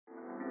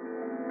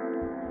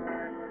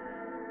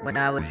When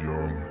I was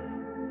young,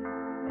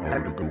 I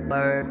heard a good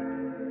word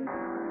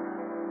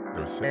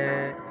that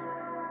said,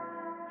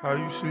 how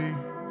you see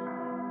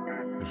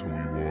is who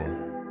you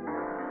are.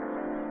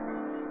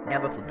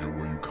 Never forget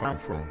where you come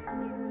from.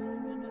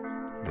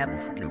 Never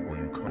forget where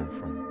you come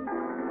from.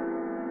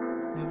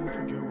 Never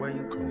forget where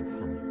you come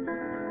from.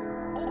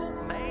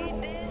 Hey,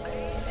 hey,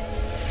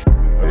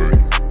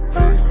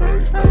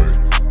 hey, hey.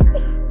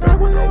 Back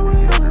when I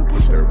was young and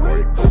pushed that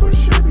white Bubba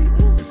Chevy.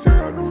 They say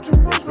I knew too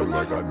much, but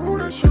like I knew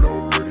that shit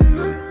already.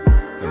 Hey,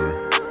 hey,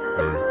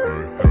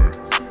 hey, hey,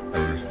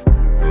 hey,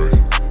 hey,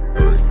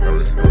 hey,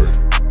 hey, hey.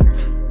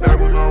 Back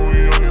when I was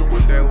young and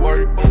pushed that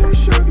white Bubba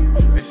Chevy.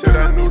 They said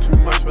I knew too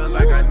much, but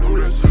like I knew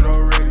that shit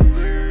already.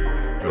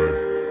 Hey,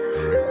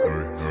 hey,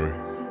 hey, hey,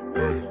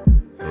 hey,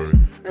 hey.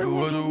 It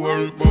was a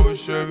white Bubba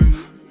Chevy.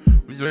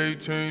 Was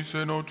 18,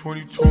 said no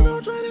 22. Hey, a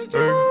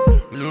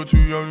little too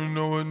young to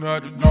know what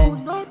not to do.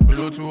 A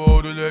little too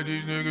old to let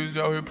these niggas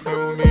out here play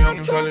with me.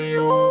 I'm telling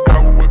you, I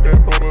was with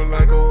that bubble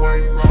like a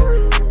white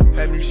Rory.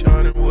 Had me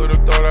shining, would've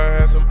thought I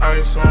had some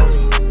ice on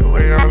me. The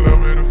way I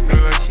love it, I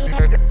feel like she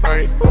had to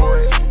fight for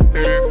it.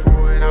 Dead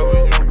for it, I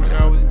was young, but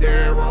I was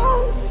dead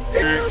wrong.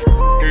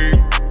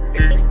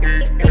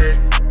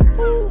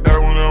 Back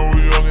when I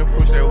was young and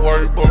pushed that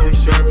white bubble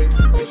Chevy.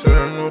 They said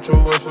I know too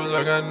much, but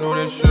like I knew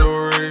that shit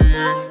already.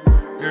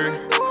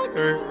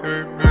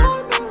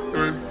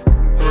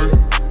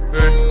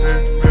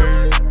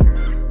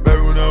 Back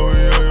when I was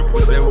young and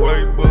pushed that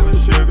white bubble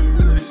Chevy.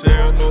 They say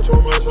I know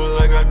too much, but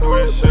like I knew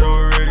that shit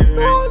already.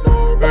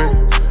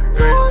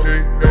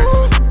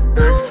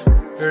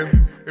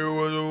 It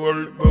was a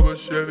white bubble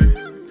Chevy.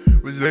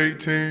 Was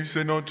 18,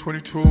 sitting on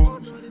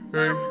 22s.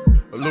 Hey,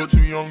 a little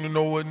too young to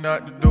know what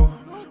not to do.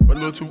 A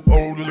little too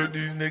old to let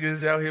these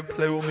niggas out here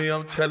play with me.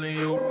 I'm telling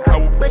you, I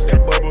would push that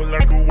bubble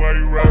like a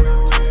white rock.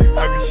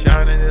 I be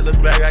shining, it look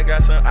like I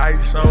got some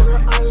ice on me.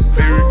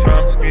 Every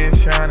time skin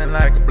shining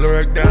like a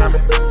black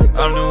diamond.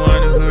 I'm the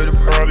one that hood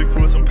probably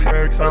put some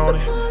packs on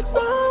it.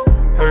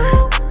 Hey,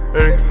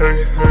 hey,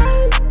 hey,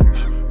 hey.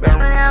 Back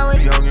when I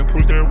was young and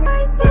pushed that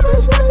white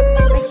bubble.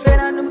 They said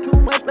I knew too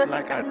much, but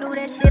like I knew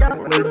that shit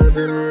already.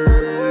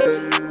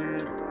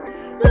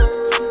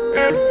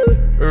 Hey,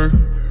 hey,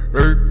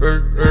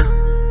 hey, hey.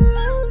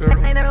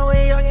 When I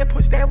was young and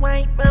pushed that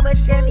white Bubba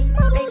Chevy.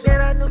 They said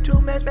I knew too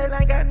much, but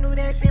like I knew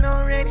that shit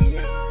already.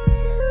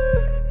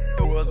 It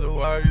was a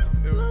white,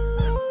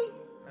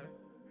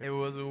 it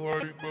was a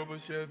white Bubba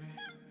Chevy.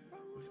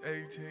 Was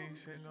 18,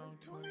 sitting on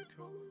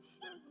 22.